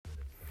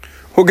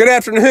Well, good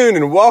afternoon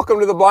and welcome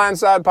to the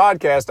Blindside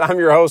Podcast. I'm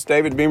your host,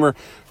 David Beamer,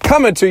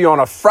 coming to you on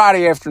a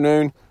Friday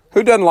afternoon.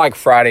 Who doesn't like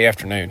Friday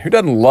afternoon? Who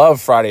doesn't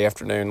love Friday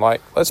afternoon?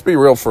 Let's be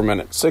real for a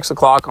minute. 6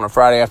 o'clock on a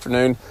Friday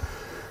afternoon.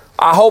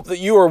 I hope that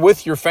you are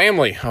with your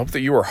family. I hope that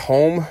you are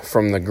home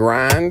from the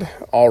grind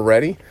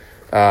already.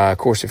 Of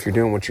course, if you're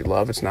doing what you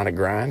love, it's not a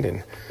grind.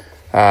 And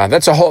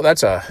that's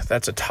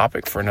a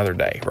topic for another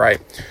day,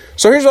 right?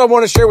 So here's what I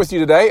want to share with you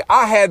today.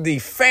 I had the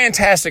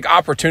fantastic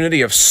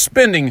opportunity of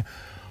spending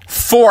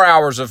 4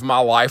 hours of my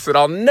life that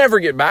I'll never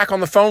get back on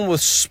the phone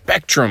with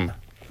Spectrum.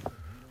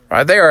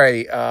 Right, they are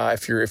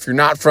if you're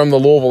not from the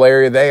Louisville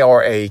area, they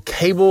are a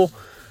cable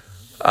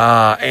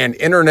and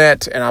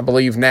internet, and I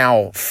believe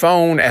now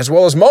phone as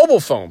well as mobile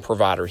phone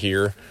provider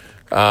here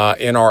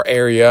in our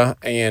area.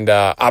 And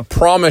I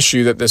promise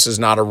you that this is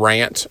not a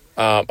rant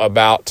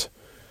about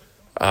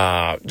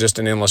just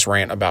an endless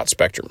rant about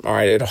Spectrum. All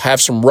right, it'll have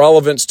some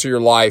relevance to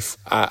your life.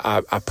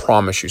 I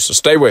promise you. So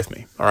stay with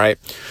me. All right.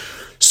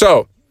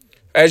 So,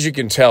 as you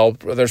can tell,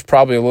 there's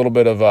probably a little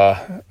bit of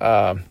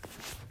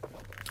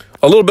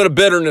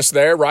bitterness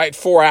there, right?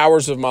 4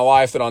 hours of my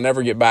life that I'll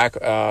never get back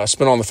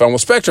spent on the phone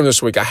with Spectrum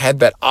this week. I had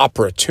that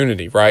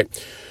opportunity, right?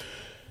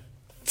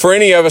 For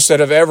any of us that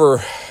have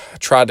ever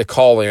tried to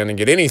call in and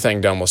get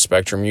anything done with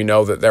Spectrum, you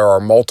know that there are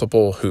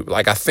multiple hoops.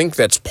 I think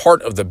that's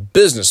part of the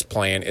business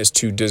plan is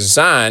to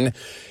design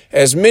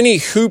as many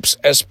hoops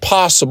as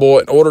possible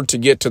in order to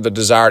get to the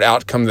desired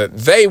outcome that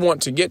they want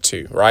to get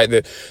to, right?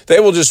 That they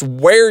will just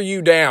wear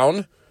you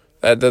down.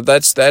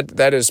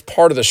 That is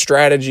part of the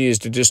strategy, is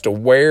to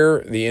wear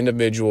the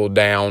individual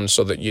down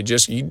so that you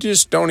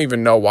just don't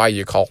even know why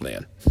you called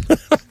in.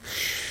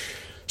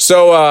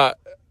 So,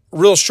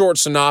 real short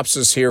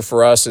synopsis here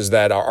for us is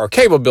that our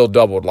cable bill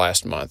doubled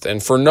last month,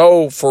 and for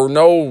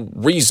no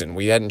reason.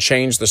 We hadn't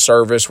changed the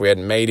service, we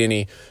hadn't made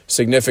any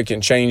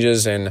significant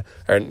changes, or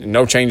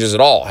no changes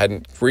at all.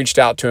 Hadn't reached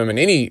out to them in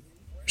any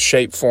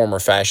shape, form, or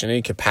fashion,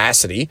 any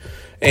capacity,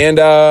 and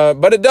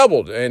but it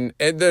doubled. And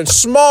the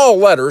small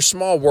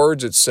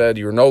words, it said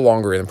you're no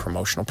longer in the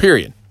promotional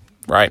period,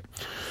 right?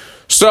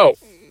 So,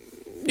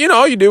 you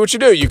do what you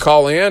do. You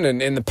call in, and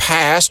in the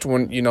past,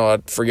 when, I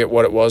forget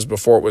what it was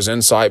before it was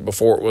Insight,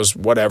 before it was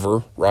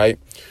whatever, right?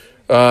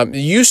 It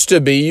used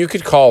to be you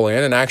could call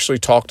in and actually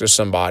talk to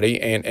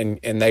somebody, and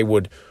they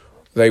would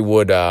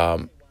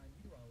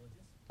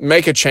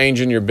make a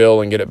change in your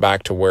bill and get it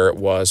back to where it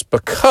was.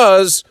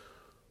 Because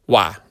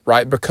why?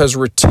 Right? Because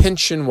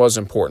retention was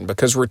important.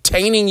 Because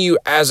retaining you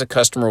as a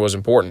customer was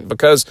important.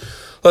 Because,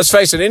 let's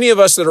face it, any of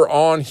us that are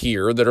on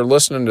here, that are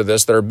listening to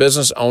this, that are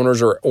business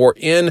owners or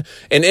in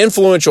an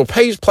influential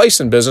place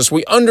in business,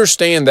 we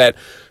understand that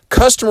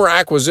customer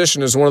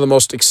acquisition is one of the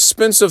most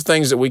expensive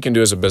things that we can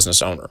do as a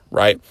business owner,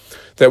 right?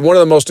 That one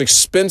of the most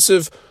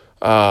expensive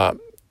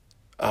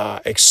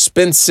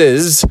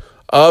expenses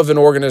of an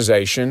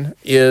organization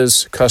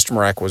is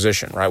customer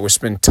acquisition, right? We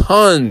spend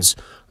tons.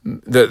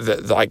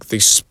 The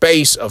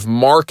space of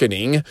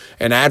marketing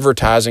and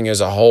advertising as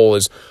a whole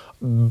is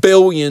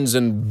billions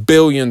and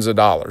billions of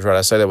dollars, right?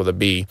 I say that with a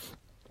B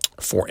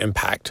for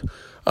impact.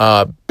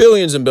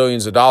 Billions and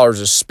billions of dollars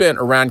is spent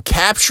around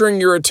capturing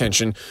your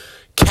attention,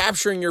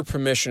 capturing your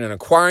permission, and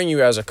acquiring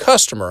you as a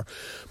customer.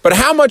 But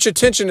how much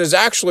attention is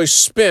actually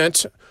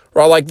spent,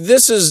 right?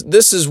 This is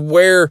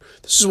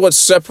what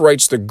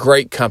separates the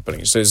great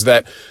companies, is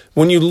that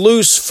when you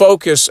lose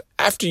focus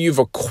after you've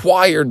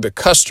acquired the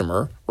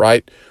customer,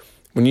 right?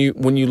 When you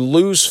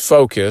lose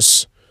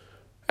focus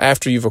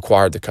after you've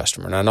acquired the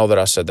customer, and I know that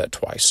I said that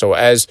twice. So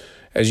as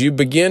you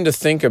begin to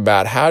think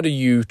about how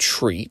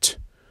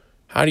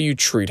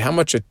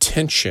much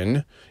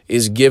attention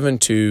is given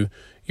to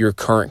your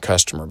current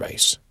customer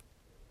base,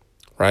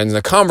 right? And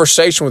the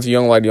conversation with the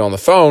young lady on the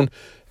phone,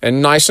 and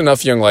nice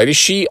enough young lady,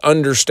 she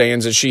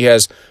understands that she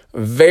has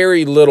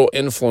very little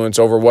influence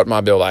over what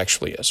my bill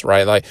actually is,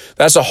 right?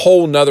 That's a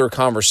whole nother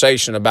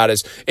conversation about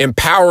is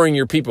empowering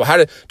your people.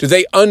 How do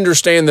they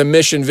understand the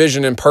mission,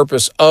 vision, and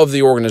purpose of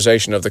the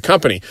organization, of the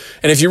company?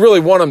 And if you really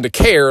want them to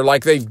care,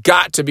 they've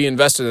got to be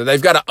invested in it.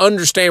 They've got to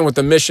understand what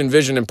the mission,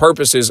 vision, and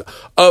purpose is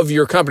of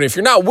your company. If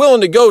you're not willing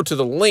to go to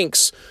the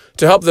links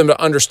to help them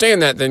to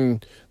understand that,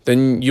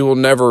 then you will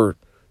never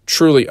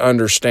truly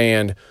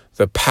understand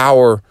the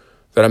power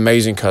that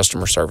amazing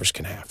customer service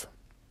can have,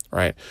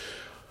 right?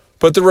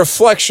 But the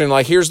reflection,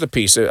 here's the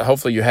piece.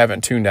 Hopefully you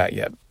haven't tuned out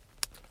yet.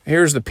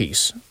 Here's the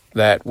piece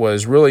that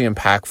was really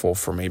impactful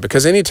for me,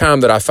 because anytime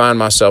that I find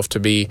myself to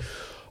be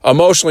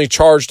emotionally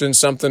charged in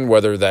something,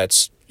 whether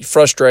that's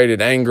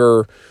frustrated,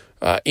 anger,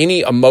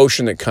 any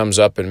emotion that comes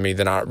up in me,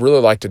 then I really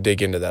like to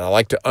dig into that. I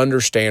like to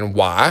understand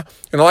why,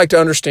 and I like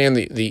to understand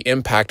the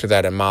impact of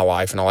that in my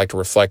life, and I like to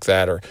reflect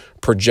that or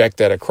project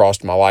that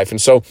across my life. And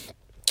so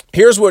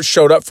here's what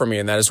showed up for me,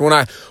 and that is when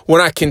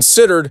I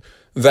considered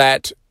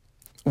that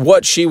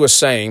what she was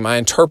saying, my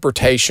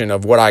interpretation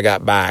of what I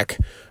got back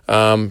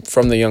from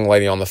the young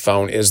lady on the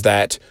phone, is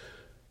that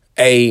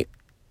a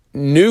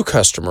new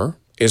customer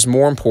is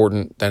more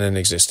important than an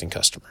existing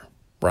customer,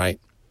 right?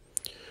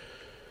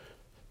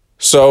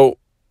 So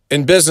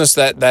in business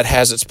that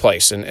has its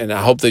place. And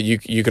I hope that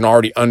you can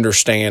already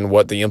understand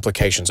what the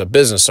implications of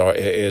business are,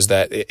 is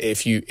that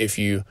if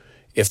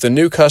the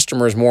new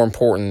customer is more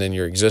important than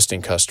your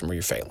existing customer,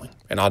 you're failing.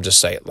 And I'll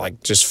just say it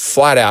like just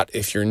flat out,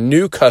 if your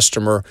new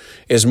customer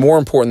is more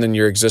important than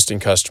your existing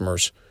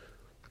customers,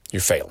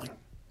 you're failing.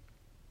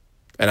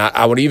 And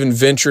I would even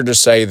venture to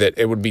say that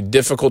it would be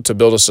difficult to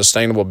build a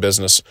sustainable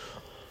business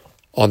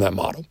on that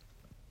model.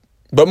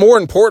 But more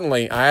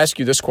importantly, I ask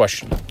you this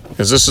question,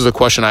 because this is a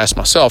question I ask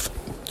myself,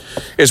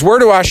 is where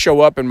do I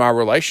show up in my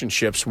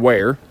relationships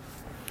where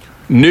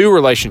new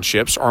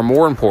relationships are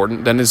more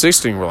important than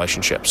existing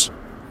relationships?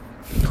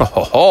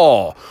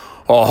 Where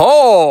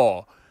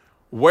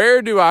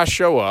do I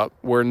show up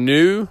where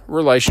new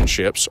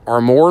relationships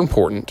are more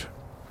important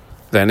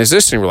than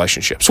existing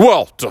relationships?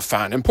 Well,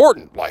 define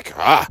important. Like,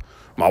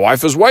 my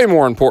wife is way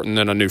more important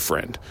than a new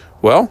friend.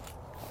 Well,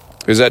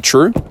 is that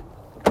true?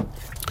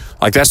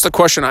 Like, that's the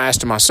question I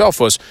asked to myself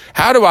was,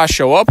 how do I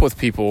show up with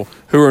people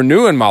who are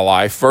new in my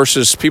life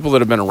versus people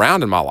that have been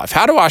around in my life?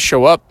 How do I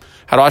show up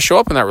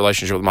in that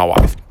relationship with my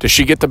wife? Does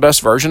she get the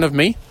best version of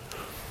me?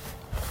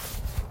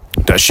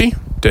 Does she?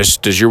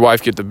 Does your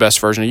wife get the best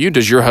version of you?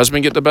 Does your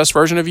husband get the best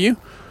version of you?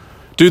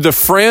 Do the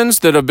friends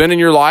that have been in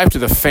your life, do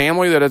the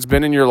family that has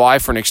been in your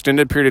life for an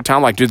extended period of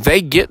time, like, do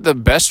they get the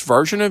best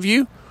version of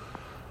you?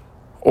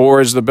 Or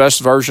is the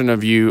best version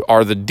of you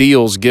are the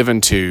deals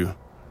given to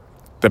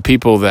the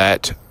people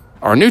that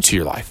are new to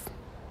your life?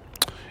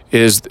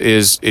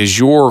 Is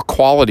your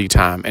quality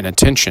time and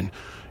attention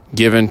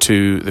given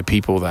to the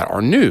people that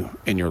are new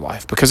in your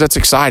life? Because that's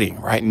exciting,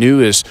 right?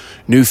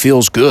 New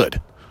feels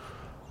good,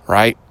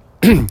 right?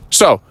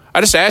 So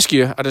I just ask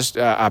you,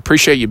 I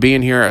appreciate you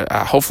being here.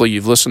 Hopefully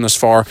you've listened this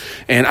far.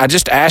 And I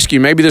just ask you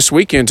maybe this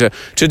weekend to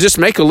just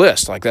make a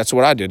list. Like, that's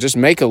what I did. Just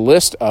make a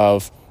list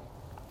of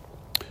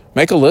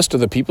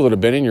the people that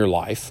have been in your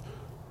life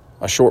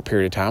a short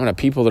period of time and the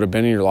people that have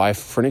been in your life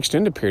for an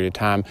extended period of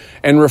time,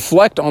 and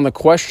reflect on the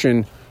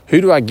question,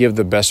 who do I give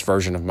the best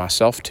version of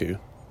myself to?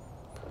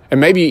 And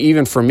maybe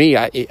even for me,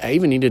 I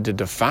even needed to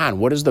define,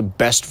 what does the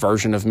best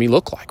version of me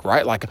look like,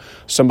 right? Like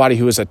somebody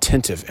who is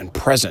attentive and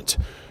present,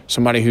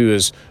 somebody who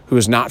is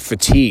not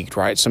fatigued,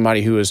 right?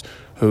 Somebody who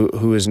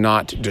is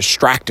not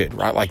distracted,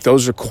 right? Like,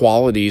 those are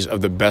qualities of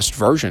the best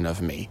version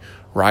of me,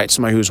 right?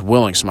 Somebody who's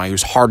willing, somebody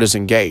whose heart is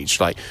engaged.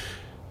 Like,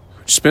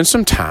 spend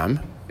some time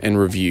and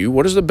review,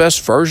 what does the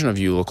best version of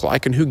you look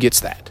like and who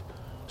gets that?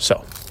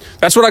 So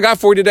that's what I got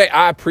for you today.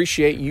 I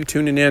appreciate you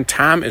tuning in.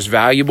 Time is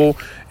valuable,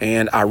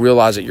 and I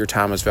realize that your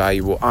time is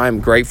valuable. I'm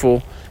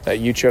grateful that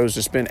you chose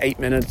to spend 8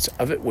 minutes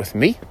of it with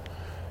me.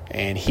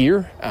 And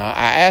here,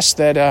 I ask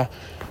that,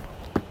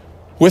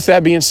 with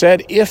that being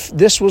said, if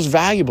this was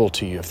valuable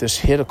to you, if this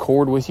hit a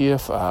chord with you,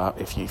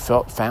 if you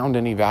found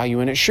any value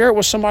in it, share it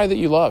with somebody that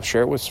you love.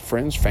 Share it with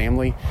friends,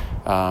 family,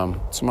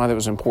 somebody that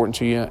was important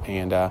to you.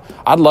 And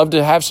I'd love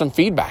to have some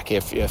feedback.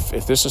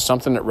 If this is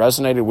something that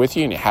resonated with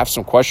you and you have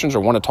some questions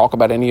or want to talk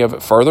about any of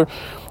it further,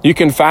 you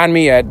can find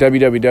me at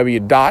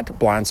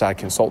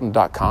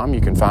www.blindsideconsultant.com. You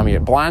can find me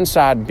at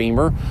Blindside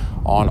Beamer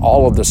on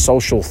all of the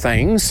social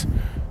things.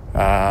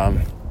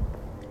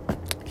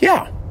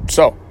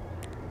 So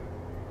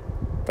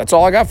that's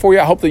all I got for you.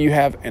 I hope that you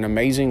have an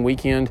amazing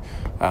weekend.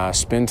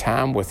 Spend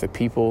time with the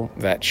people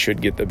that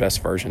should get the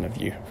best version of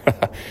you.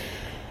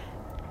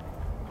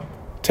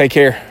 Take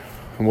care,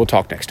 and we'll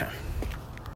talk next time.